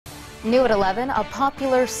New at 11, a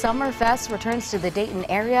popular summer fest returns to the Dayton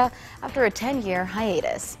area after a 10-year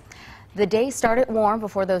hiatus. The day started warm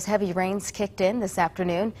before those heavy rains kicked in this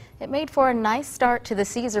afternoon. It made for a nice start to the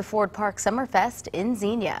Caesar Ford Park Summerfest in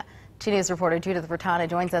Xenia. 2 News reporter Judith Bertana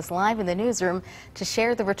joins us live in the newsroom to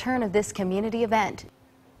share the return of this community event.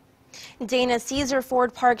 Dana, Caesar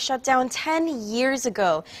Ford Park shut down 10 years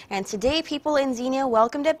ago, and today people in Xenia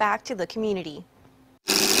welcomed it back to the community.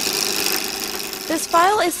 This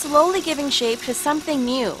file is slowly giving shape to something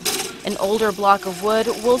new. An older block of wood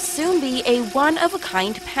will soon be a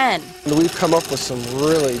one-of-a-kind pen. We've come up with some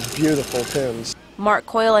really beautiful pens. Mark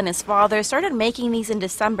Coyle and his father started making these in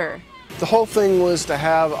December. The whole thing was to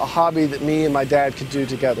have a hobby that me and my dad could do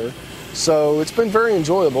together, so it's been very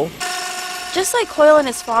enjoyable. Just like Coyle and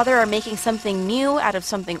his father are making something new out of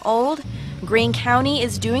something old, Greene County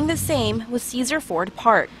is doing the same with Caesar Ford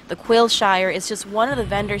Park. The Quail Shire is just one of the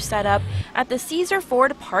vendors set up at the Caesar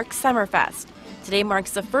Ford Park Summerfest. Today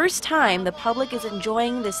marks the first time the public is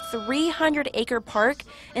enjoying this 300-acre park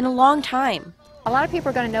in a long time. A lot of people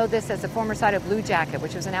are going to know this as the former site of Blue Jacket,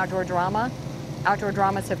 which was an outdoor drama. Outdoor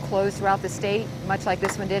dramas have closed throughout the state, much like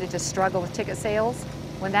this one did. It just struggled with ticket sales.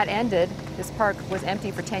 When that ended, this park was empty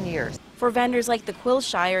for 10 years. For vendors like the Quail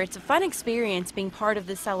Shire, it's a fun experience being part of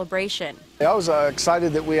this celebration. I was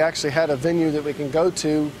excited that we actually had a venue that we can go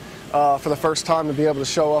to for the first time to be able to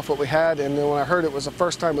show off what we had, and then when I heard it was the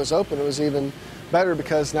first time it was open, it was even better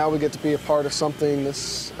because now we get to be a part of something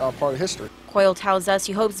that's part of history. Coyle tells us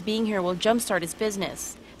he hopes being here will jumpstart his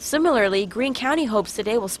business. Similarly, Greene County hopes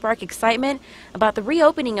today will spark excitement about the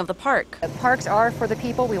reopening of the park. The parks are for the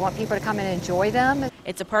people. We want people to come and enjoy them.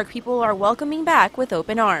 It's a park people are welcoming back with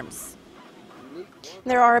open arms.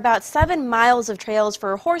 There are about 7 miles of trails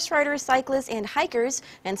for horse riders, cyclists, and hikers,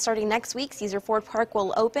 and starting next week, Caesar Ford Park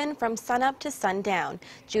will open from sunup to sundown.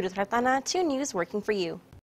 Judith Bertana, 2 News, working for you.